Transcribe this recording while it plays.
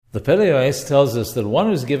The Pele Yoetz tells us that one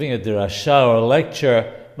who's giving a dirasha or a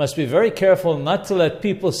lecture must be very careful not to let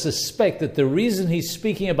people suspect that the reason he's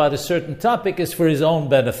speaking about a certain topic is for his own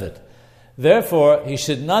benefit. Therefore, he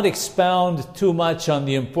should not expound too much on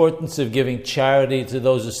the importance of giving charity to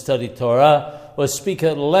those who study Torah, or speak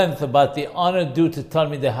at length about the honor due to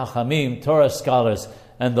Talmidei Hachamim, Torah scholars,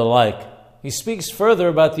 and the like. He speaks further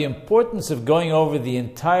about the importance of going over the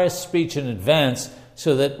entire speech in advance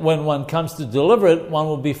so that when one comes to deliver it, one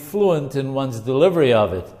will be fluent in one's delivery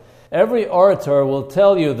of it. Every orator will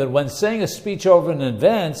tell you that when saying a speech over in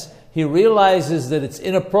advance, he realizes that it's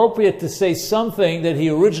inappropriate to say something that he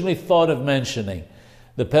originally thought of mentioning.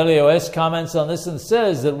 The Pele Yoetz comments on this and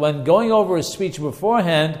says that when going over a speech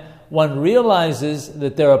beforehand, one realizes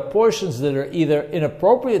that there are portions that are either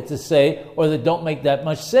inappropriate to say or that don't make that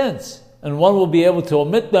much sense, and one will be able to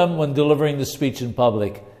omit them when delivering the speech in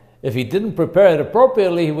public. If he didn't prepare it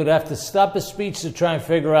appropriately, he would have to stop his speech to try and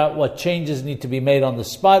figure out what changes need to be made on the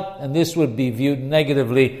spot, and this would be viewed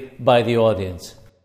negatively by the audience.